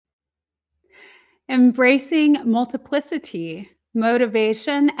Embracing Multiplicity,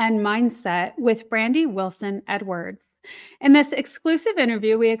 Motivation and Mindset with Brandy Wilson Edwards. In this exclusive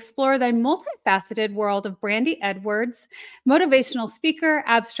interview, we explore the multifaceted world of Brandy Edwards, motivational speaker,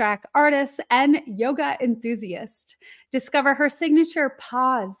 abstract artist, and yoga enthusiast. Discover her signature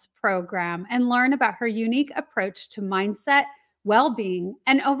Pause program and learn about her unique approach to mindset, well-being,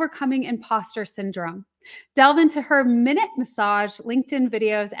 and overcoming imposter syndrome. Delve into her Minute Massage LinkedIn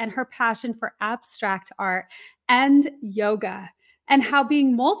videos and her passion for abstract art and yoga, and how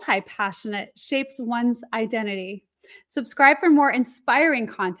being multi passionate shapes one's identity. Subscribe for more inspiring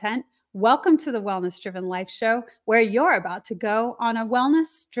content. Welcome to the Wellness Driven Life Show, where you're about to go on a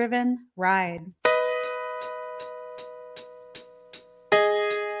wellness driven ride.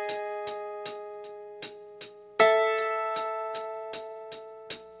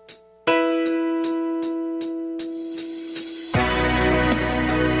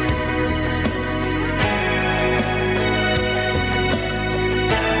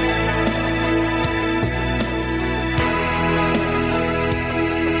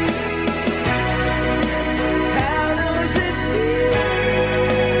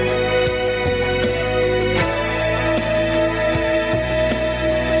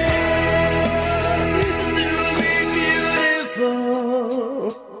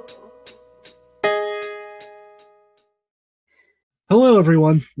 Hello,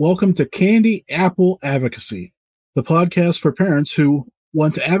 everyone. Welcome to Candy Apple Advocacy, the podcast for parents who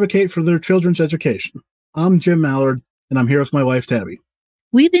want to advocate for their children's education. I'm Jim Mallard, and I'm here with my wife, Tabby.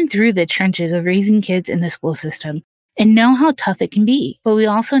 We've been through the trenches of raising kids in the school system and know how tough it can be, but we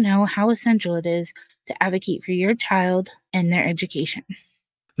also know how essential it is to advocate for your child and their education.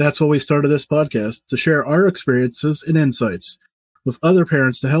 That's why we started this podcast, to share our experiences and insights with other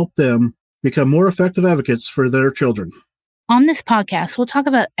parents to help them become more effective advocates for their children. On this podcast, we'll talk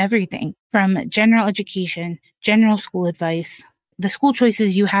about everything from general education, general school advice, the school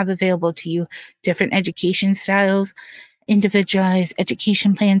choices you have available to you, different education styles, individualized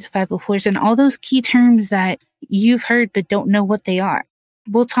education plans, 504s, and all those key terms that you've heard but don't know what they are.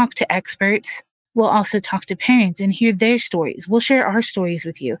 We'll talk to experts. We'll also talk to parents and hear their stories. We'll share our stories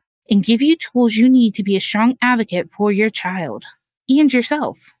with you and give you tools you need to be a strong advocate for your child and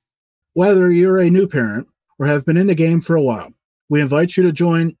yourself. Whether you're a new parent or have been in the game for a while, we invite you to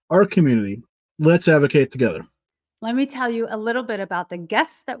join our community. Let's advocate together. Let me tell you a little bit about the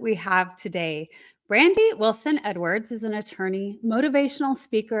guests that we have today. Brandy Wilson Edwards is an attorney, motivational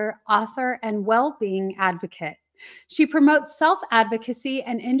speaker, author, and well-being advocate. She promotes self-advocacy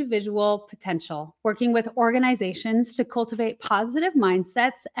and individual potential, working with organizations to cultivate positive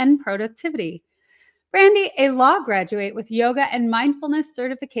mindsets and productivity. Brandy, a law graduate with yoga and mindfulness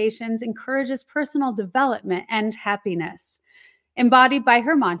certifications, encourages personal development and happiness, embodied by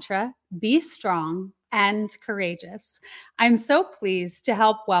her mantra, be strong and courageous. I'm so pleased to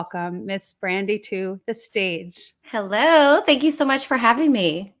help welcome Miss Brandy to the stage. Hello. Thank you so much for having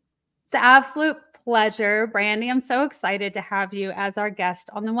me. It's an absolute pleasure, Brandy. I'm so excited to have you as our guest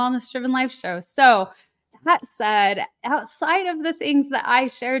on the Wellness Driven Life Show. So that said, outside of the things that I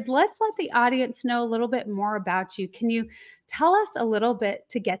shared, let's let the audience know a little bit more about you. Can you tell us a little bit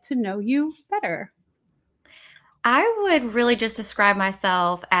to get to know you better? I would really just describe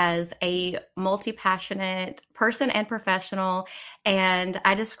myself as a multi-passionate person and professional, and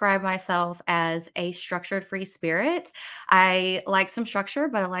I describe myself as a structured free spirit. I like some structure,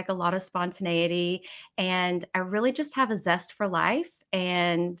 but I like a lot of spontaneity, and I really just have a zest for life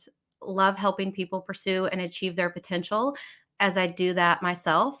and love helping people pursue and achieve their potential as I do that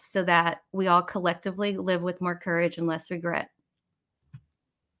myself, so that we all collectively live with more courage and less regret.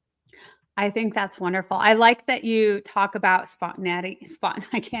 I think that's wonderful. I like that you talk about spontaneity.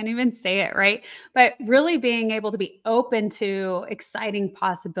 I can't even say it, right? But really being able to be open to exciting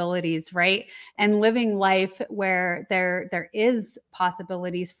possibilities, right? And living life where there is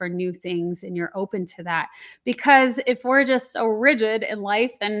possibilities for new things and you're open to that. Because if we're just so rigid in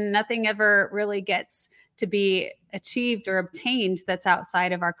life, then nothing ever really gets to be achieved or obtained that's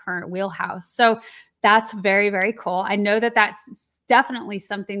outside of our current wheelhouse. So that's very, very cool. I know that that's definitely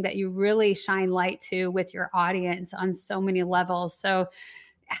something that you really shine light to with your audience on so many levels. So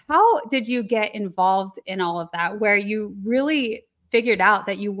how did you get involved in all of that, where you really figured out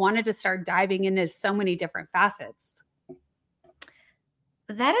that you wanted to start diving into so many different facets?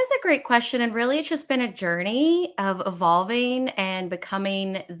 That is a great question. And really, it's just been a journey of evolving and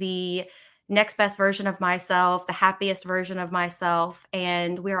becoming the next best version of myself, the happiest version of myself,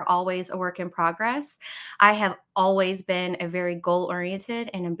 and we are always a work in progress. I have always been a very goal-oriented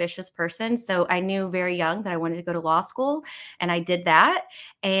and ambitious person, so I knew very young that I wanted to go to law school, and I did that.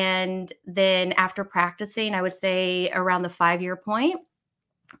 And then after practicing, I would say around the 5-year point,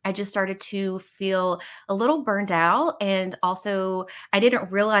 I just started to feel a little burned out. And also, I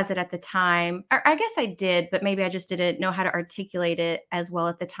didn't realize it at the time, or I guess I did, but maybe I just didn't know how to articulate it as well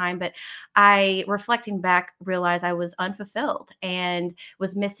at the time. But I, reflecting back, realized I was unfulfilled and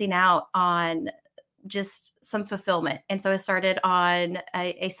was missing out on just some fulfillment. And so I started on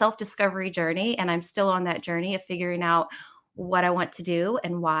a self-discovery journey, and I'm still on that journey of figuring out what I want to do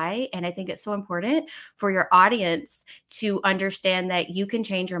and why. And I think it's so important for your audience to understand that you can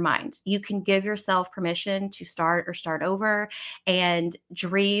change your mind. You can give yourself permission to start or start over. And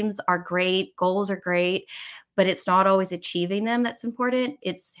dreams are great, goals are great, but it's not always achieving them that's important.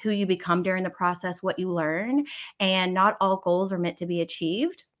 It's who you become during the process, what you learn. And not all goals are meant to be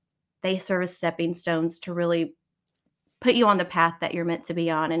achieved. They serve as stepping stones to really put you on the path that you're meant to be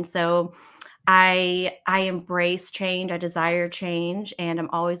on. And so I embrace change, I desire change, and I'm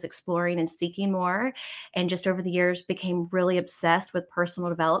always exploring and seeking more. And just over the years became really obsessed with personal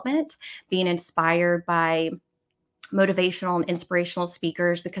development, being inspired by motivational and inspirational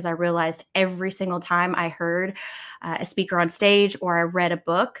speakers, because I realized every single time I heard a speaker on stage or I read a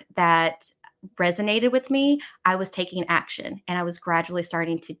book that resonated with me, I was taking action, and I was gradually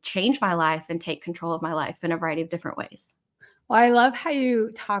starting to change my life and take control of my life in a variety of different ways. Well, I love how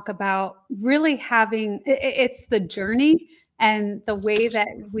you talk about really having it's the journey and the way that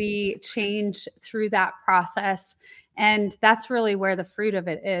we change through that process. And that's really where the fruit of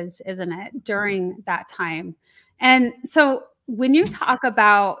it is, isn't it? During that time. And so when you talk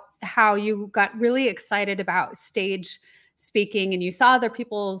about how you got really excited about stage speaking and you saw other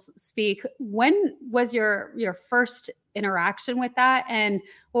people speak, when was your first interaction with that, and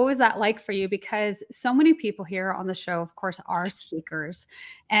what was that like for you? Because so many people here on the show, of course, are speakers,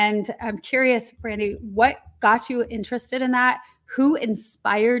 and I'm curious, Brandy, what got you interested in that? Who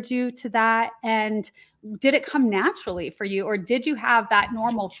inspired you to that? And did it come naturally for you, or did you have that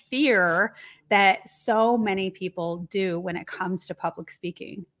normal fear that so many people do when it comes to public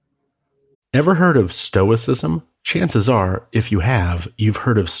speaking? Ever heard of Stoicism? Chances are, if you have, you've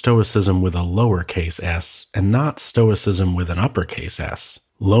heard of Stoicism with a lowercase s and not Stoicism with an uppercase S.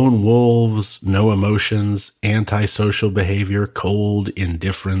 Lone wolves, no emotions, antisocial behavior, cold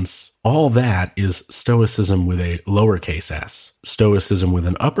indifference. All that is Stoicism with a lowercase s. Stoicism with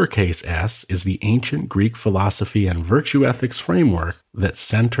an uppercase S is the ancient Greek philosophy and virtue ethics framework that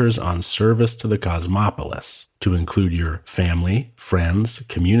centers on service to the cosmopolis, to include your family, friends,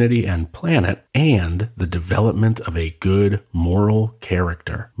 community, and planet, and the development of a good moral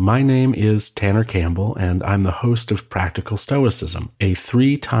character. My name is Tanner Campbell, and I'm the host of Practical Stoicism, a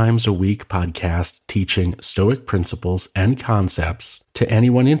 3 times a week podcast teaching Stoic principles and concepts to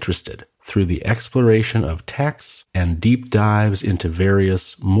anyone interested through the exploration of texts and deep dives into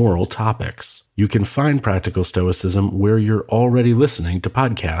various moral topics. You can find Practical Stoicism where you're already listening to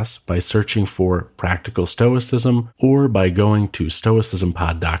podcasts by searching for Practical Stoicism or by going to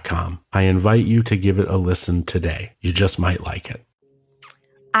stoicismpod.com. I invite you to give it a listen today. You just might like it.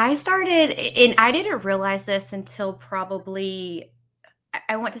 I started, and I didn't realize this until probably,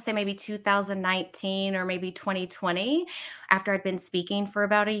 I want to say maybe 2019 or maybe 2020, after I'd been speaking for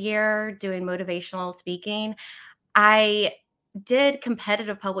about a year, doing motivational speaking. I did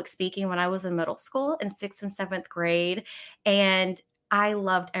competitive public speaking when I was in middle school in 6th and 7th grade, and I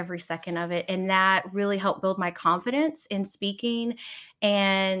loved every second of it. And that really helped build my confidence in speaking.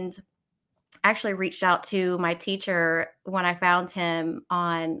 And actually reached out to my teacher when I found him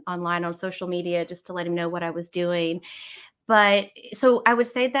online on social media, just to let him know what I was doing. But so I would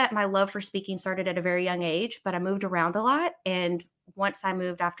say that my love for speaking started at a very young age, but I moved around a lot. And once I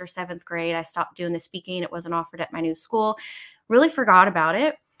moved after 7th grade, I stopped doing the speaking. It wasn't offered at my new school, really forgot about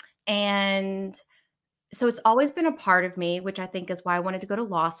it. And so it's always been a part of me, which I think is why I wanted to go to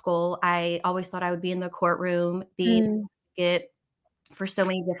law school. I always thought I would be in the courtroom, being Mm. a advocate for so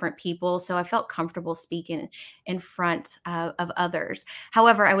many different people. So I felt comfortable speaking in front of others.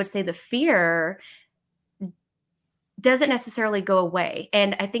 However, I would say the fear doesn't necessarily go away.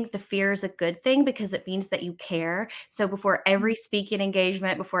 And I think the fear is a good thing because it means that you care. So before every speaking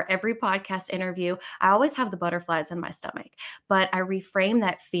engagement, before every podcast interview, I always have the butterflies in my stomach. But I reframe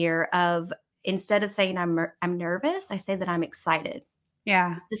that fear of, instead of saying I'm nervous, I say that I'm excited.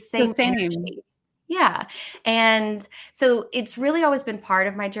 Yeah. It's the The same energy. Yeah. And so it's really always been part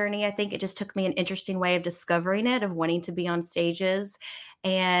of my journey. I think it just took me an interesting way of discovering it, of wanting to be on stages.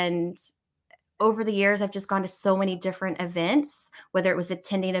 And over the years, I've just gone to so many different events, whether it was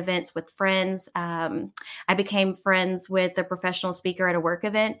attending events with friends. I became friends with a professional speaker at a work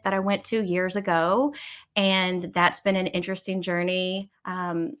event that I went to years ago. And that's been an interesting journey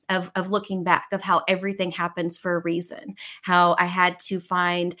of looking back, of how everything happens for a reason, how I had to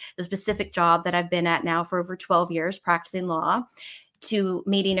find the specific job that I've been at now for over 12 years practicing law, to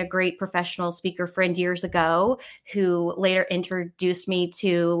meeting a great professional speaker friend years ago who later introduced me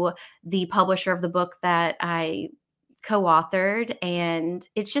to the publisher of the book that I co-authored. And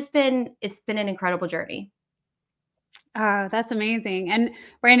it's been an incredible journey. Oh, that's amazing. And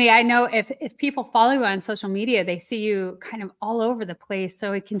Brandy, I know if people follow you on social media, they see you kind of all over the place.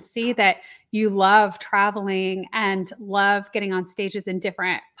 So we can see that you love traveling and love getting on stages in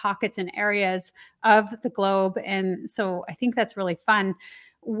different pockets and areas of the globe. And so I think that's really fun.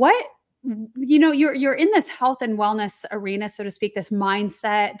 What, you're in this health and wellness arena, so to speak, this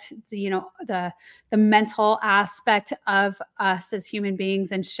mindset, the mental aspect of us as human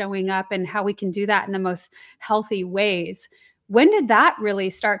beings and showing up and how we can do that in the most healthy ways. When did that really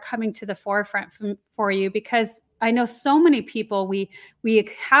start coming to the forefront for you? Because I know so many people, we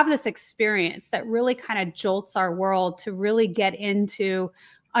have this experience that really kind of jolts our world to really get into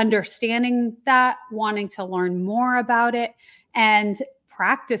understanding that, wanting to learn more about it, and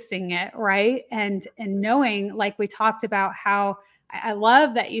practicing it, right? And knowing, like we talked about, how I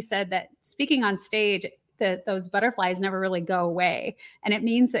love that you said that speaking on stage, that those butterflies never really go away, and it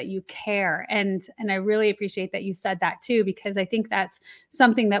means that you care. And I really appreciate that you said that too, because I think that's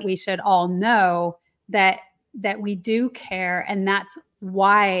something that we should all know, that we do care, and that's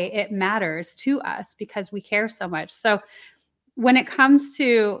why it matters to us, because we care so much. So when it comes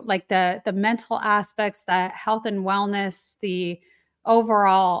to like the mental aspects, the health and wellness, the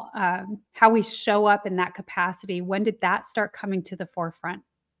overall how we show up in that capacity, when did that start coming to the forefront?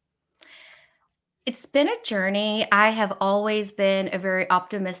 It's been a journey. I have always been a very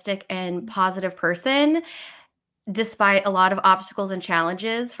optimistic and positive person, despite a lot of obstacles and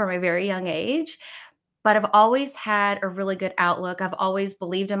challenges from a very young age. But I've always had a really good outlook. I've always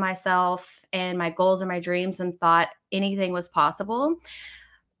believed in myself and my goals and my dreams and thought anything was possible.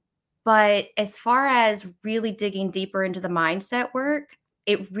 But as far as really digging deeper into the mindset work,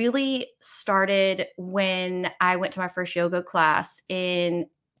 it really started when I went to my first yoga class in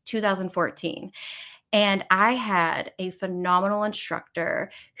 2014. And I had a phenomenal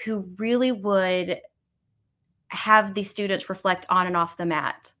instructor who really would have the students reflect on and off the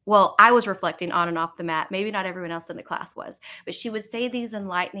mat. Well, I was reflecting on and off the mat. Maybe not everyone else in the class was, but she would say these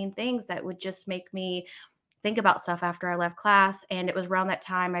enlightening things that would just make me think about stuff after I left class. And it was around that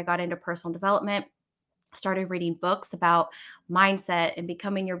time I got into personal development, started reading books about mindset and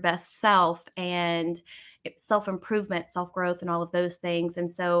becoming your best self and self-improvement, self-growth, and all of those things. And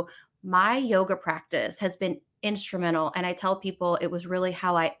so my yoga practice has been instrumental. And I tell people it was really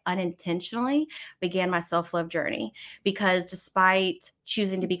how I unintentionally began my self-love journey, because despite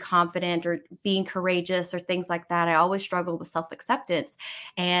choosing to be confident or being courageous or things like that, I always struggled with self-acceptance.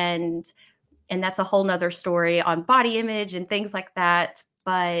 And that's a whole nother story on body image and things like that.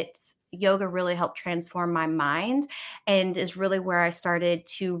 But yoga really helped transform my mind, and is really where I started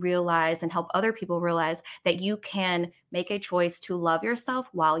to realize and help other people realize that you can make a choice to love yourself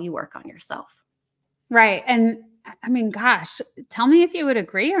while you work on yourself. Right. And I mean, gosh, tell me if you would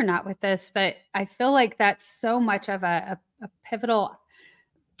agree or not with this, but I feel like that's so much of a pivotal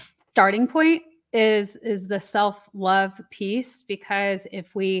starting point is the self-love piece, because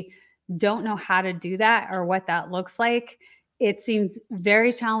if we don't know how to do that or what that looks like, it seems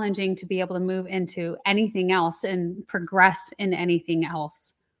very challenging to be able to move into anything else and progress in anything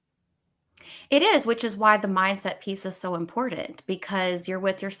else. It is, which is why the mindset piece is so important, because you're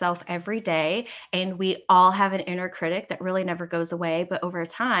with yourself every day, and we all have an inner critic that really never goes away. But over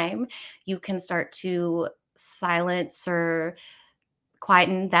time, you can start to silence or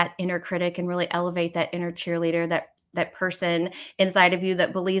quieten that inner critic and really elevate that inner cheerleader, that person inside of you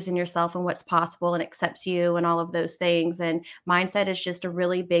that believes in yourself and what's possible and accepts you and all of those things. And mindset is just a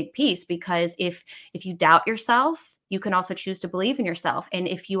really big piece, because if you doubt yourself, you can also choose to believe in yourself. And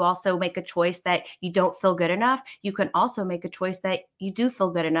if you also make a choice that you don't feel good enough, you can also make a choice that you do feel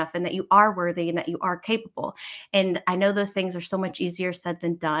good enough and that you are worthy and that you are capable. And I know those things are so much easier said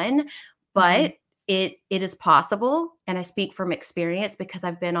than done, but it is possible. And I speak from experience, because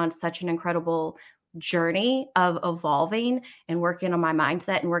I've been on such an incredible journey of evolving and working on my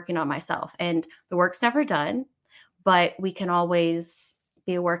mindset and working on myself. And the work's never done, but we can always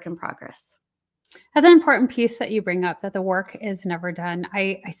be a work in progress. That's an important piece that you bring up, that the work is never done.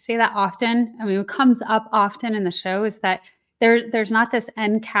 I say that often. I mean, what comes up often in the show is that there's not this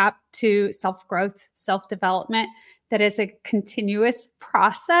end cap to self-growth, self-development that is a continuous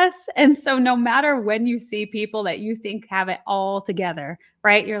process. And so no matter when you see people that you think have it all together,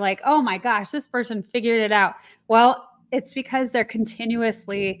 right? You're like, oh my gosh, this person figured it out. Well, it's because they're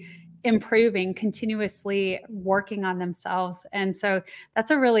continuously improving, continuously working on themselves. And so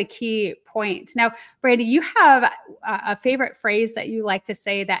that's a really key point. Now, Brandy, you have a favorite phrase that you like to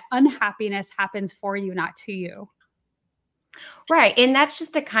say, that unhappiness happens for you, not to you. Right. And that's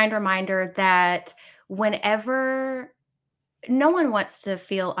just a kind reminder that whenever no one wants to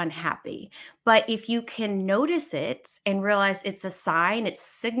feel unhappy, but if you can notice it and realize it's a sign, it's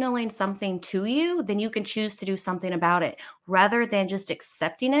signaling something to you, then you can choose to do something about it rather than just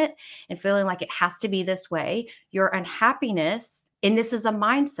accepting it and feeling like it has to be this way. Your unhappiness, and this is a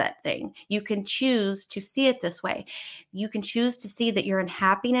mindset thing, you can choose to see it this way. You can choose to see that your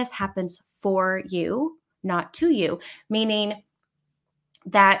unhappiness happens for you, not to you, meaning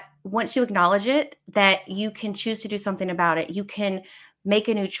that once you acknowledge it, that you can choose to do something about it. You can make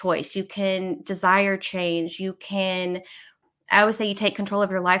a new choice. You can desire change. You can, I always say, you take control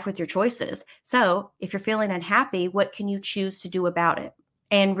of your life with your choices. So if you're feeling unhappy, what can you choose to do about it?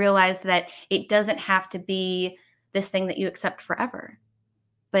 And realize that it doesn't have to be this thing that you accept forever,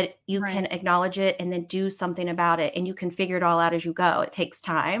 but you can acknowledge it and then do something about it. And you can figure it all out as you go. It takes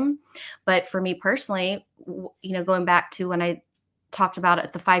time. But for me personally, going back to when I talked about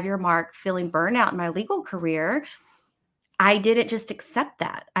at the 5-year mark, feeling burnout in my legal career, I didn't just accept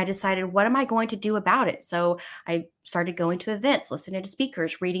that. I decided, what am I going to do about it? So I started going to events, listening to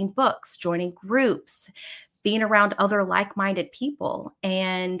speakers, reading books, joining groups, being around other like-minded people.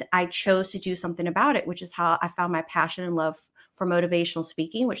 And I chose to do something about it, which is how I found my passion and love for motivational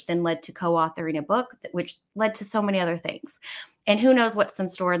speaking, which then led to co-authoring a book, which led to so many other things. And who knows what's in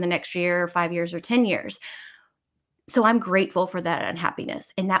store in the next year, 5 years, or 10 years. So I'm grateful for that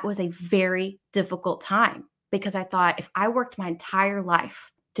unhappiness. And that was a very difficult time, because I thought, if I worked my entire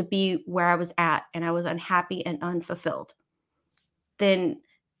life to be where I was at and I was unhappy and unfulfilled, then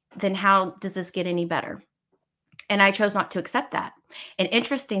how does this get any better? And I chose not to accept that. And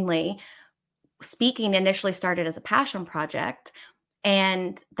interestingly, speaking initially started as a passion project,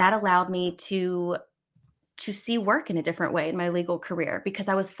 and that allowed me to see work in a different way in my legal career, because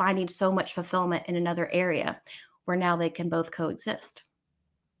I was finding so much fulfillment in another area where now they can both coexist.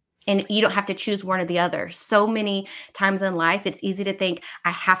 And you don't have to choose one or the other. So many times in life, it's easy to think,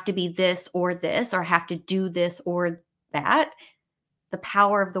 I have to be this, or I have to do this or that. The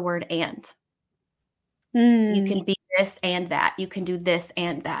power of the word "and." You can be this and that. You can do this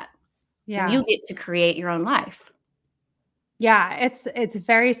and that. Yeah. And you get to create your own life. Yeah, it's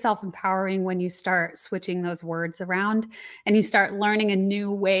very self-empowering when you start switching those words around and you start learning a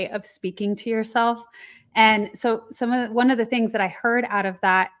new way of speaking to yourself. And so one of the things that I heard out of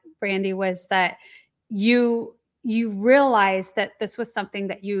that, Brandy, was that you realized that this was something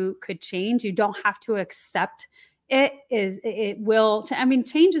that you could change. You don't have to accept it will. I mean,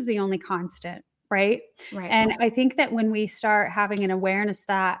 change is the only constant, right? Right. And I think that when we start having an awareness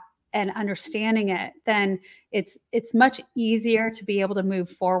that and understanding it, then it's much easier to be able to move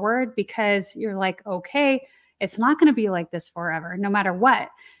forward, because you're like, okay, it's not going to be like this forever, no matter what.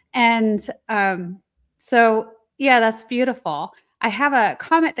 And so, yeah, that's beautiful. I have a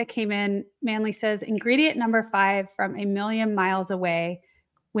comment that came in. Manly says, ingredient number 5 from A Million Miles Away.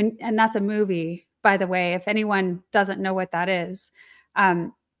 And that's a movie, by the way, if anyone doesn't know what that is.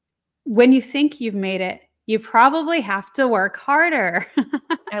 When you think you've made it, you probably have to work harder.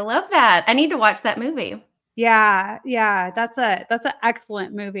 I love that. I need to watch that movie. Yeah. That's an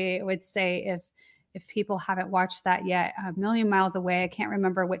excellent movie, I would say, if people haven't watched that yet. A Million Miles Away. I can't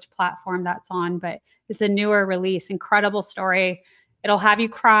remember which platform that's on, but it's a newer release. Incredible story. It'll have you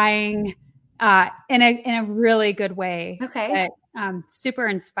crying in a really good way. Okay. But, super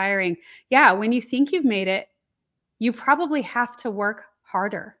inspiring. Yeah. When you think you've made it, you probably have to work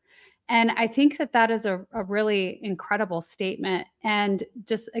harder. And I think that is a really incredible statement. And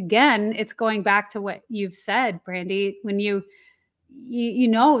just, again, it's going back to what you've said, Brandy, when you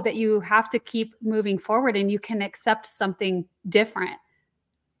know that you have to keep moving forward and you can accept something different.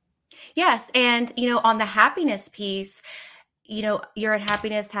 Yes. And, on the happiness piece, your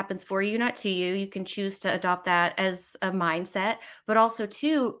unhappiness happens for you, not to you. You can choose to adopt that as a mindset, but also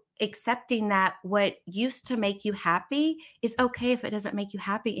too, accepting that what used to make you happy is okay if it doesn't make you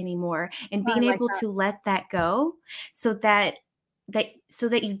happy anymore, and being able to let that go, so that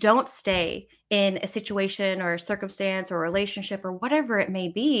you don't stay in a situation or a circumstance or a relationship or whatever it may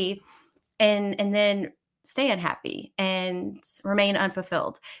be, and then stay unhappy and remain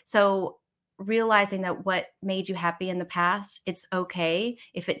unfulfilled. So realizing that what made you happy in the past, it's okay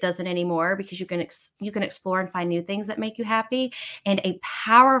if it doesn't anymore, because you can explore and find new things that make you happy. And a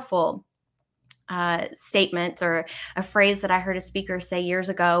powerful statement or a phrase that I heard a speaker say years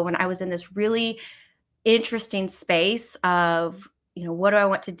ago when I was in this really interesting space of, what do I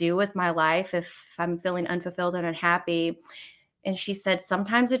want to do with my life if I'm feeling unfulfilled and unhappy? And she said,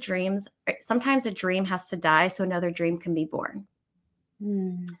 sometimes a dream has to die so another dream can be born.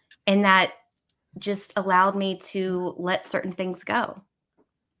 Mm. And that just allowed me to let certain things go.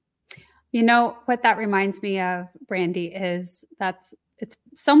 What that reminds me of, Brandy, is it's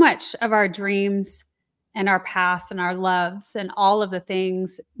so much of our dreams and our past and our loves and all of the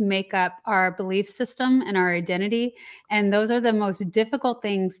things make up our belief system and our identity. And those are the most difficult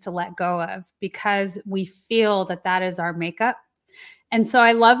things to let go of because we feel that is our makeup. And so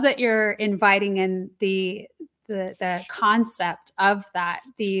I love that you're inviting in the concept of that,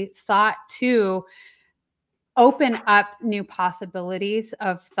 the thought to open up new possibilities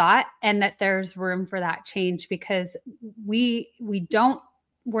of thought, and that there's room for that change, because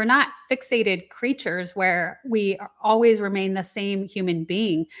we're not fixated creatures where we always remain the same human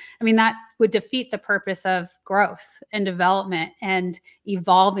being. I mean, that would defeat the purpose of growth and development and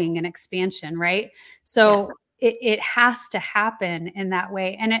evolving and expansion, right? So yes, it has to happen in that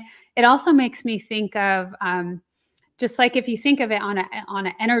way. And it also makes me think of just like if you think of it on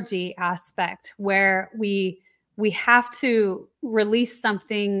an energy aspect, where we have to release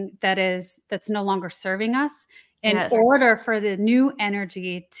something that's no longer serving us in Yes. order for the new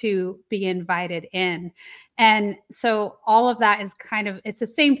energy to be invited in. And so all of that is it's the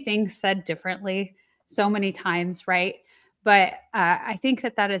same thing said differently so many times, right? But I think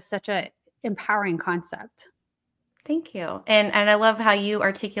that is such a empowering concept. Thank you. And I love how you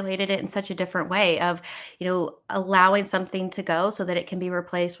articulated it in such a different way of, allowing something to go so that it can be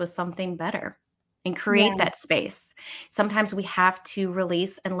replaced with something better and create that space. Sometimes we have to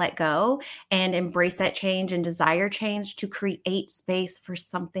release and let go and embrace that change and desire change to create space for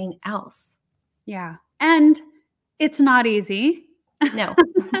something else. Yeah. And it's not easy. No,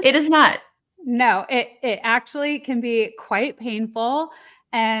 it is not. No, it actually can be quite painful.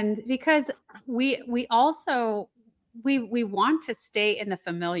 And because we also we want to stay in the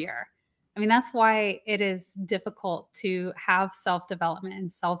familiar. I mean, that's why it is difficult to have self-development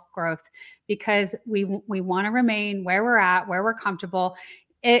and self-growth, because we want to remain where we're at, where we're comfortable.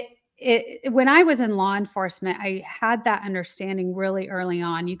 When I was in law enforcement, I had that understanding really early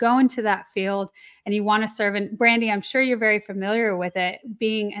on. You go into that field and you want to serve. And Brandy, I'm sure you're very familiar with it,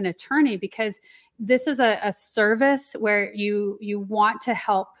 being an attorney, because this is a service where you want to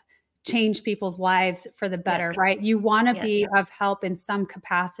help change people's lives for the better, Yes. right? You want to be of help in some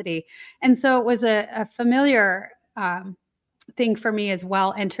capacity. And so it was a familiar thing for me as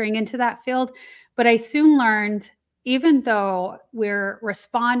well, entering into that field. But I soon learned, even though we're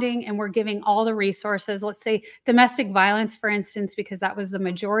responding and we're giving all the resources, let's say domestic violence, for instance, because that was the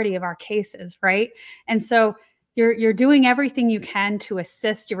majority of our cases, right? And so you're doing everything you can to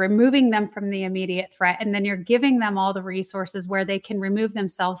assist, you're removing them from the immediate threat, and then you're giving them all the resources where they can remove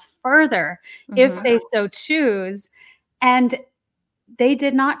themselves further if they so choose. And they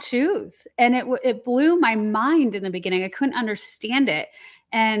did not choose. And it blew my mind in the beginning. I couldn't understand it.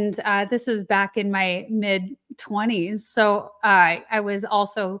 And this is back in my mid-20s. So I was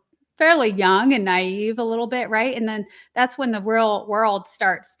also fairly young and naive a little bit, right? And then that's when the real world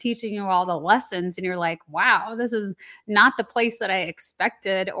starts teaching you all the lessons. And you're like, wow, this is not the place that I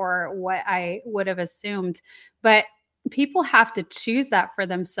expected or what I would have assumed. But people have to choose that for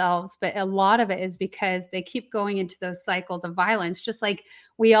themselves. But a lot of it is because they keep going into those cycles of violence, just like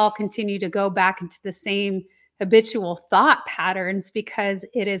we all continue to go back into the same habitual thought patterns because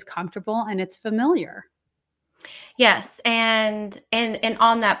it is comfortable and it's familiar. Yes. And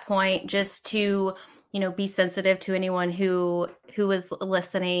on that point, just to, be sensitive to anyone who is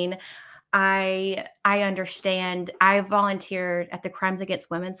listening, I understand. I volunteered at the Crimes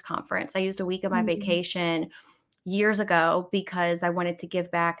Against Women's Conference. I used a week of my vacation years ago because I wanted to give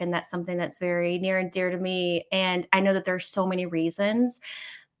back. And that's something that's very near and dear to me. And I know that there's so many reasons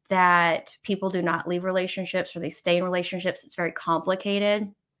that people do not leave relationships or they stay in relationships. It's very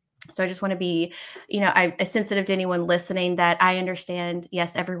complicated. So I just want to be, I'm sensitive to anyone listening that I understand,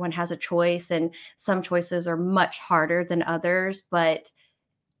 yes, everyone has a choice and some choices are much harder than others. But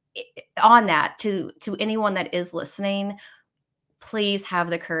on that, to anyone that is listening, please have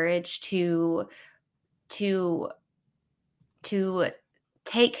the courage to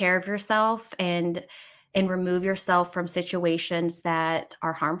take care of yourself and remove yourself from situations that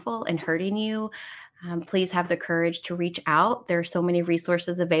are harmful and hurting you. Please have the courage to reach out. There are so many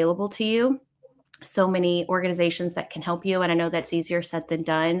resources available to you. so many organizations that can help you. And I know that's easier said than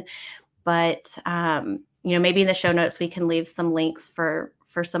done, but, maybe in the show notes, we can leave some links for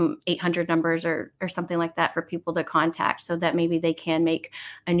some 800 numbers or something like that for people to contact so that maybe they can make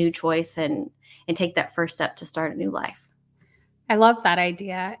a new choice and take that first step to start a new life. I love that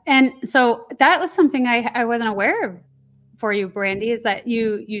idea. And so that was something I wasn't aware of for you, Brandy, is that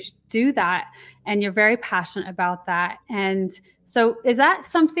you do that and you're very passionate about that. And so is that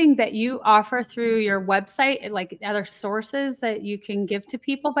something that you offer through your website, like other sources that you can give to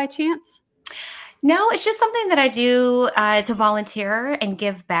people by chance? No, it's just something that I do to volunteer and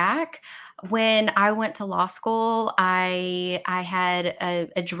give back. When I went to law school, I had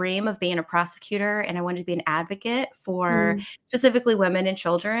a dream of being a prosecutor, and I wanted to be an advocate for specifically women and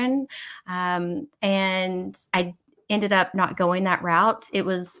children. And I ended up not going that route.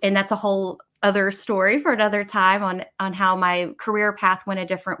 And that's a whole other story for another time on how my career path went a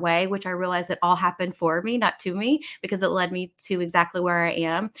different way, which I realized it all happened for me, not to me, because it led me to exactly where I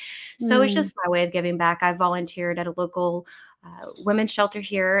am. So it's just my way of giving back. I volunteered at a local women's shelter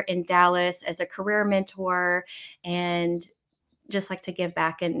here in Dallas as a career mentor, and just like to give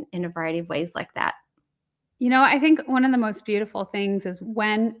back in a variety of ways like that. I think one of the most beautiful things is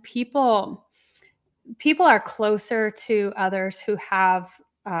when people are closer to others who have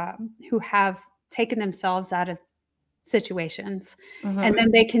taken themselves out of situations, and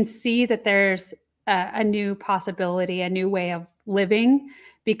then they can see that there's a new possibility, a new way of living,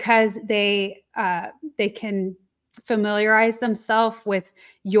 because they can familiarize themselves with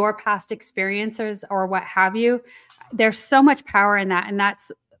your past experiences or what have you. There's so much power in that, and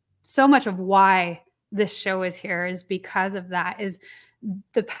that's so much of why this show is here, is because of that, is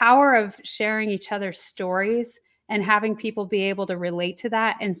the power of sharing each other's stories and having people be able to relate to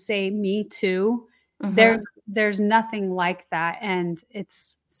that and say, me too. There's nothing like that. And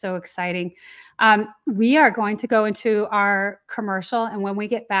it's so exciting. We are going to go into our commercial. And when we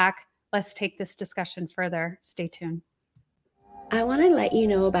get back, let's take this discussion further. Stay tuned. I want to let you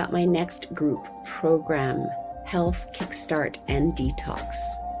know about my next group program, Health Kickstart and Detox.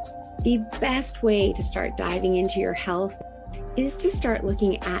 The best way to start diving into your health is to start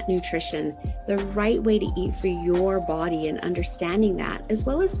looking at nutrition, the right way to eat for your body, and understanding that, as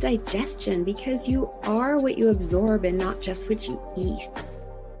well as digestion, because you are what you absorb and not just what you eat.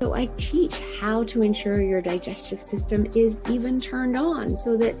 So I teach how to ensure your digestive system is even turned on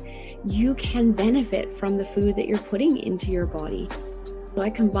so that you can benefit from the food that you're putting into your body. So I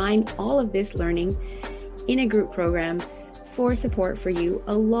combine all of this learning in a group program for support for you,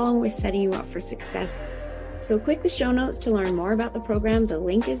 along with setting you up for success. So click the show notes to learn more about the program. The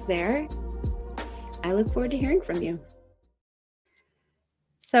link is there. I look forward to hearing from you.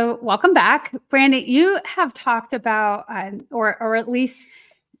 So welcome back. Brandy, you have talked about, or at least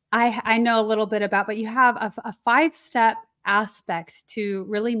I know a little bit about, but you have a 5-step aspect to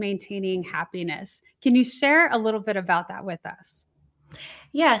really maintaining happiness. Can you share a little bit about that with us?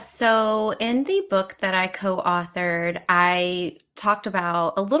 Yes. So in the book that I co-authored, I talked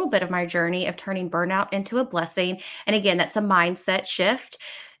about a little bit of my journey of turning burnout into a blessing. And again, that's a mindset shift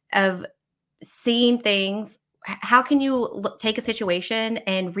of seeing things. How can you take a situation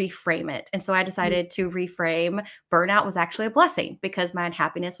and reframe it? And so I decided to reframe burnout was actually a blessing, because my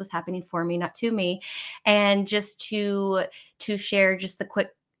unhappiness was happening for me, not to me. And just to share just the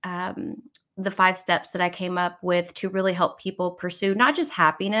quick the 5 steps that I came up with to really help people pursue not just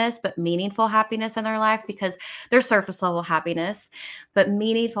happiness, but meaningful happiness in their life, because there's surface level happiness, but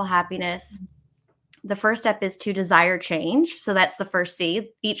meaningful happiness. The first step is to desire change. So that's the first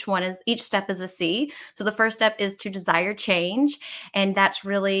C. Each step is a C. So the first step is to desire change. And that's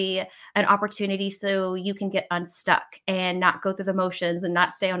really an opportunity so you can get unstuck and not go through the motions and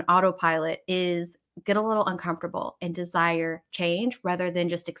not stay on autopilot, is get a little uncomfortable and desire change rather than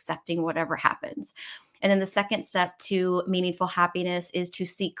just accepting whatever happens. And then the second step to meaningful happiness is to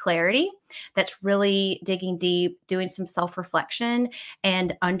seek clarity. That's really digging deep, doing some self-reflection,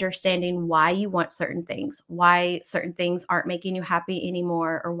 and understanding why you want certain things, why certain things aren't making you happy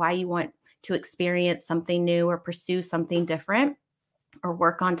anymore, or why you want to experience something new or pursue something different, or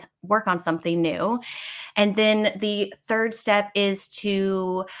work on something new. And then the third step is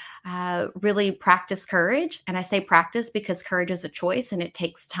to really practice courage. And I say practice because courage is a choice and it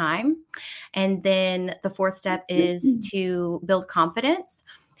takes time. And then the fourth step is to build confidence.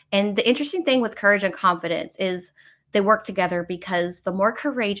 And the interesting thing with courage and confidence is they work together, because the more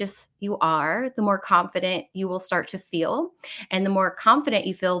courageous you are, the more confident you will start to feel. And the more confident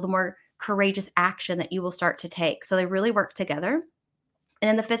you feel, the more courageous action that you will start to take. So they really work together. And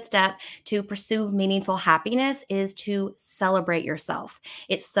then the fifth step to pursue meaningful happiness is to celebrate yourself.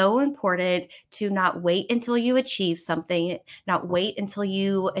 It's so important to not wait until you achieve something, not wait until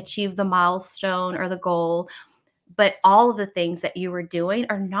you achieve the milestone or the goal, but all of the things that you were doing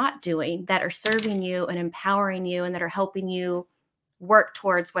or not doing that are serving you and empowering you and that are helping you work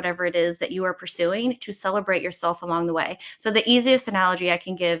towards whatever it is that you are pursuing, to celebrate yourself along the way. So the easiest analogy I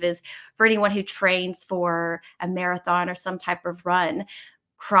can give is for anyone who trains for a marathon or some type of run,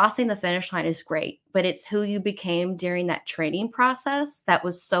 crossing the finish line is great, but it's who you became during that training process that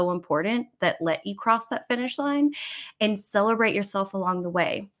was so important that let you cross that finish line. And celebrate yourself along the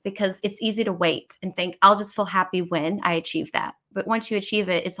way, because it's easy to wait and think, I'll just feel happy when I achieve that. But once you achieve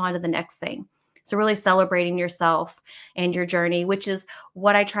it, it's on to the next thing. So really celebrating yourself and your journey, which is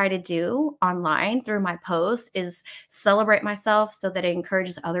what I try to do online through my posts, is celebrate myself so that it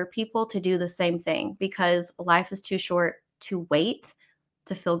encourages other people to do the same thing, because life is too short to wait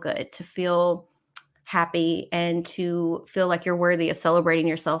to feel good, to feel happy, and to feel like you're worthy of celebrating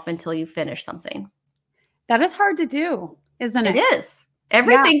yourself until you finish something. That is hard to do, isn't it? It is.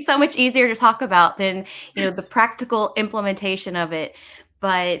 Everything's so much easier to talk about than, the practical implementation of it.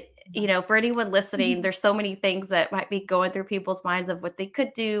 But, for anyone listening, there's so many things that might be going through people's minds of what they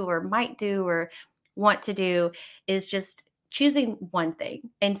could do or might do or want to do, is just choosing one thing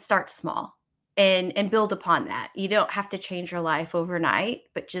and start small and build upon that. You don't have to change your life overnight,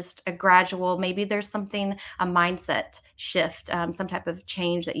 but just a gradual, maybe there's something, a mindset shift, some type of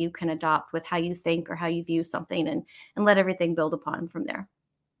change that you can adopt with how you think or how you view something, and let everything build upon from there.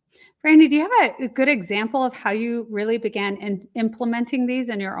 Brandy, do you have a good example of how you really began implementing these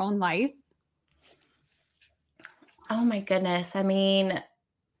in your own life? Oh my goodness. I mean,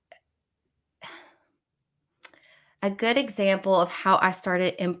 a good example of how I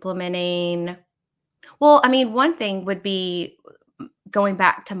started implementing, well, I mean, one thing would be going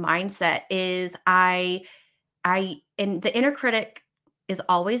back to mindset is and the inner critic is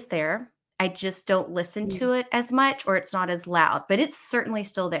always there. I just don't listen to it as much, or it's not as loud, but it's certainly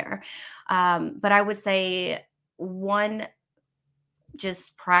still there. But I would say one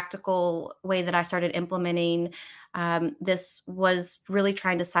just practical way that I started implementing this was really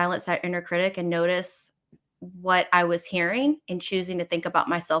trying to silence that inner critic and notice what I was hearing and choosing to think about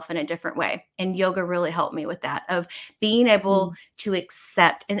myself in a different way. And yoga really helped me with that, of being able to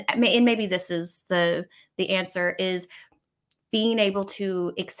accept, and maybe this is the answer, is being able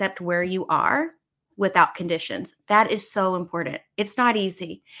to accept where you are without conditions. That is so important. It's not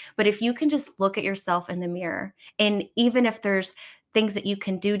easy, but if you can just look at yourself in the mirror, and even if there's things that you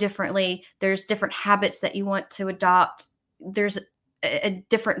can do differently, there's different habits that you want to adopt, there's a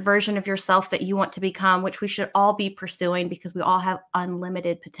different version of yourself that you want to become, which we should all be pursuing because we all have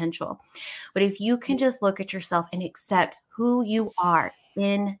unlimited potential. But if you can just look at yourself and accept who you are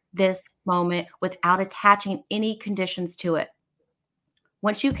in this moment without attaching any conditions to it,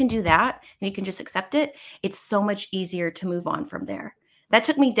 once you can do that and you can just accept it, it's so much easier to move on from there. That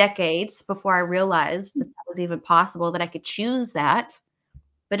took me decades before I realized that was even possible, that I could choose that,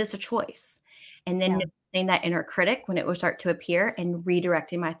 but it's a choice. And then noticing that inner critic when it would start to appear and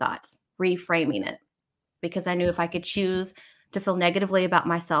redirecting my thoughts, reframing it. Because I knew if I could choose to feel negatively about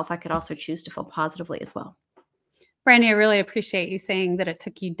myself, I could also choose to feel positively as well. Brandy, I really appreciate you saying that it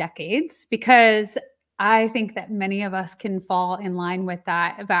took you decades, because I think that many of us can fall in line with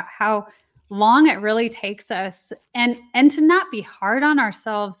that, about how long it really takes us, and to not be hard on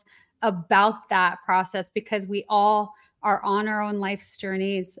ourselves about that process, because we all are on our own life's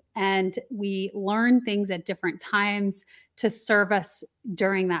journeys and we learn things at different times to serve us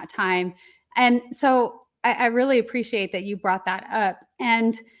during that time. And so I really appreciate that you brought that up.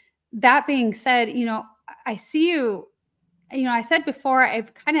 And that being said, I see you, I said before,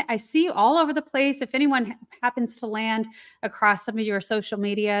 I see you all over the place. If anyone happens to land across some of your social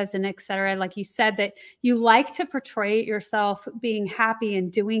medias and et cetera, like you said, that you like to portray yourself being happy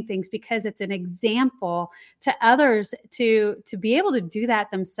and doing things because it's an example to others to be able to do that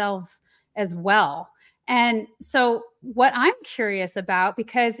themselves as well. And so what I'm curious about,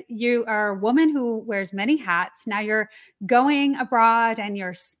 because you are a woman who wears many hats, now you're going abroad and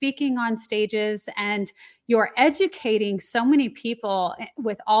you're speaking on stages and you're educating so many people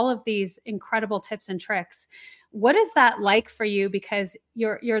with all of these incredible tips and tricks. What is that like for you? Because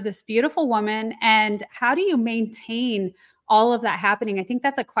you're this beautiful woman, and how do you maintain all of that happening? I think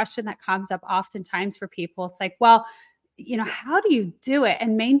that's a question that comes up oftentimes for people. It's like, well, how do you do it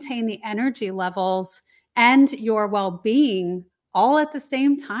and maintain the energy levels and your well-being all at the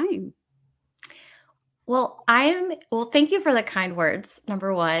same time? Well, thank you for the kind words,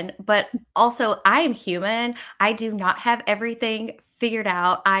 number one. But also, I am human. I do not have everything figured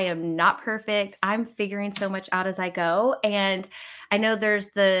out. I am not perfect. I'm figuring so much out as I go. And I know there's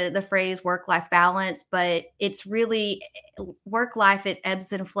the phrase work-life balance, but it's really work life, it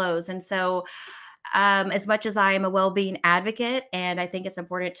ebbs and flows. And so as much as I am a well-being advocate, and I think it's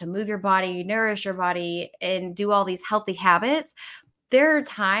important to move your body, nourish your body, and do all these healthy habits, there are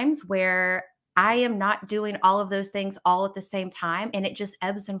times where I am not doing all of those things all at the same time, and it just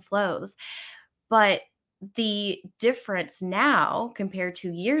ebbs and flows. But the difference now compared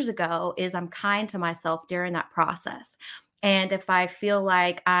to years ago is I'm kind to myself during that process. And if I feel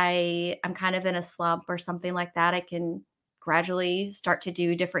like I'm kind of in a slump or something like that, I can gradually start to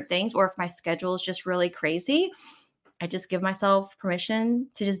do different things. Or if my schedule is just really crazy, I just give myself permission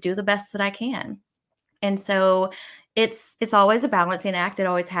to just do the best that I can. And so it's always a balancing act. It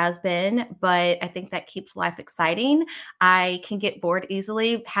always has been, but I think that keeps life exciting. I can get bored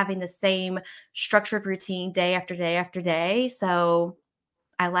easily having the same structured routine day after day after day. So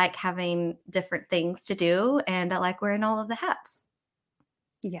I like having different things to do, and I like wearing all of the hats.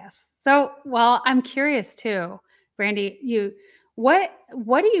 Yes. So, well, I'm curious too, Brandy,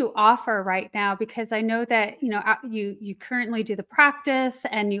 what do you offer right now? Because I know that, you currently do the practice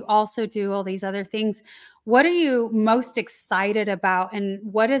and you also do all these other things. What are you most excited about, and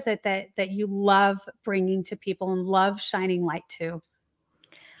what is it that you love bringing to people and love shining light to?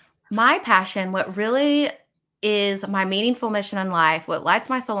 My passion, what really is my meaningful mission in life, what lights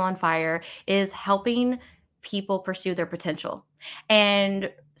my soul on fire, is helping people pursue their potential,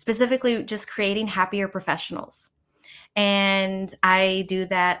 and specifically just creating happier professionals. And I do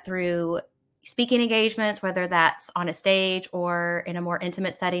that through speaking engagements, whether that's on a stage or in a more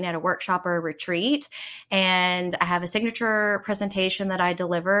intimate setting at a workshop or a retreat. And I have a signature presentation that I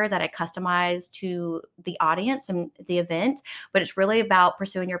deliver that I customize to the audience and the event, but it's really about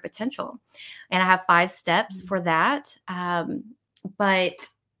pursuing your potential. And I have 5 steps for that. But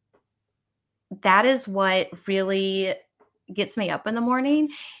that is what really gets me up in the morning,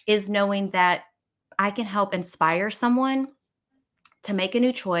 is knowing that I can help inspire someone to make a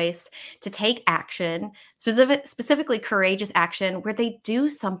new choice, to take action, specifically courageous action where they do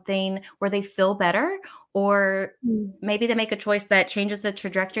something where they feel better, or Mm. maybe they make a choice that changes the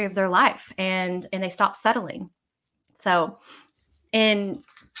trajectory of their life, and they stop settling. So, in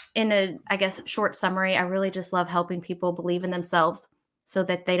a, I guess, short summary, I really just love helping people believe in themselves so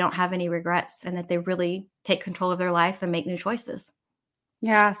that they don't have any regrets and that they really take control of their life and make new choices.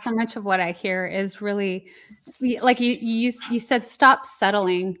 Yeah, so much of what I hear is really like you said, stop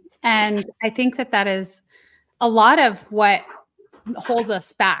settling. And I think that is a lot of what holds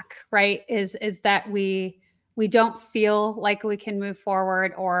us back, right? Is that we don't feel like we can move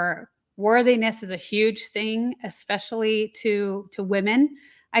forward, or worthiness is a huge thing, especially to women,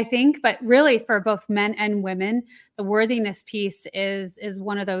 I think, but really for both men and women, the worthiness piece is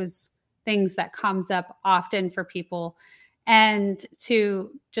one of those things that comes up often for people. And to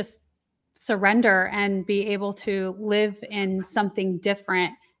just surrender and be able to live in something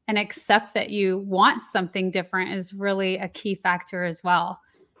different and accept that you want something different is really a key factor as well.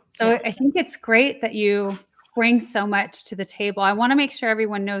 So Yes. I think it's great that you bring so much to the table. I want to make sure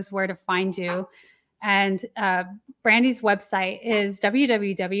everyone knows where to find you. And Brandy's website is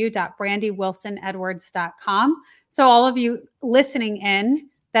www.brandywilsonedwards.com. So all of you listening in,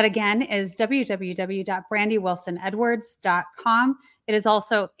 that again is www.brandywilsonedwards.com. It is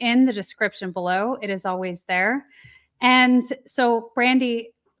also in the description below. It is always there. And so,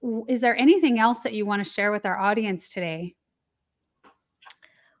 Brandy, is there anything else that you want to share with our audience today?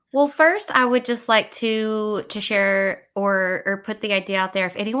 Well, first, I would just like to share, or put the idea out there.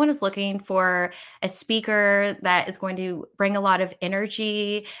 If anyone is looking for a speaker that is going to bring a lot of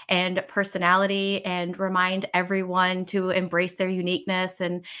energy and personality and remind everyone to embrace their uniqueness,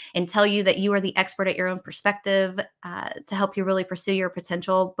 and tell you that you are the expert at your own perspective, to help you really pursue your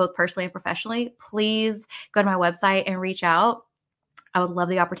potential, both personally and professionally, please go to my website and reach out. I would love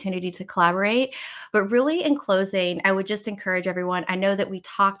the opportunity to collaborate. But really, in closing, I would just encourage everyone. I know that we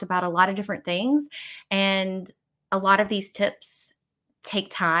talked about a lot of different things, and a lot of these tips take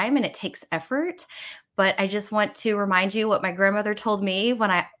time and it takes effort. But I just want to remind you what my grandmother told me when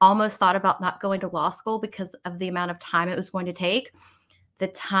I almost thought about not going to law school because of the amount of time it was going to take. The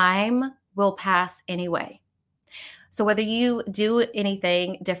time will pass anyway. So whether you do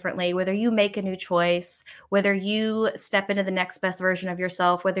anything differently, whether you make a new choice, whether you step into the next best version of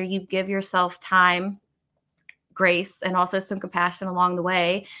yourself, whether you give yourself time, grace, and also some compassion along the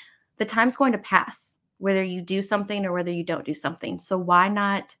way, the time's going to pass, whether you do something or whether you don't do something. So why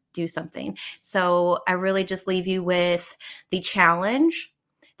not do something. So I really just leave you with the challenge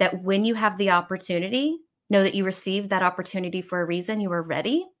that when you have the opportunity, know that you received that opportunity for a reason. You are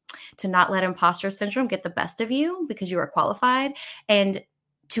ready to not let imposter syndrome get the best of you because you are qualified, and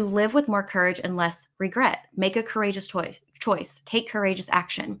to live with more courage and less regret. Make a courageous choice. Take courageous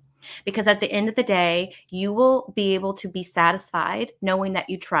action. Because at the end of the day, you will be able to be satisfied knowing that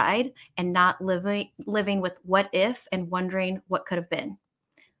you tried and not living with what if and wondering what could have been.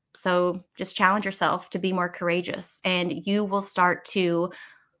 So just challenge yourself to be more courageous, and you will start to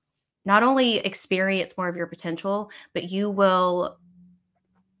not only experience more of your potential, but you will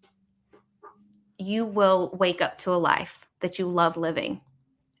wake up to a life that you love living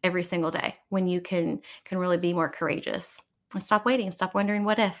every single day when you can really be more courageous. And stop waiting, stop wondering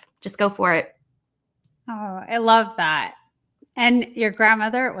what if. Just go for it. Oh, I love that. And your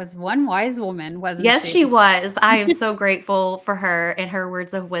grandmother was one wise woman, wasn't Yes, she? she was. I am so grateful for her and her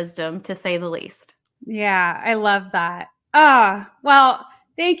words of wisdom, to say the least. Yeah, I love that. Well,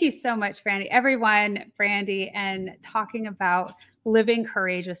 thank you so much, Brandy. Everyone, Brandy, and talking about living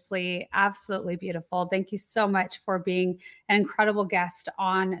courageously, absolutely beautiful. Thank you so much for being an incredible guest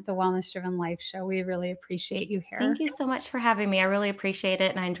on the Wellness Driven Life Show. We really appreciate you here. Thank you so much for having me. I really appreciate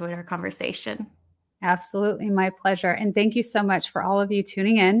it, and I enjoyed our conversation. Absolutely, my pleasure. And thank you so much for all of you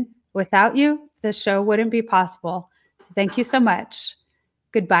tuning in. Without you, this show wouldn't be possible. So thank you so much.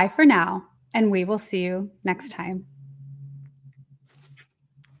 Goodbye for now, and we will see you next time.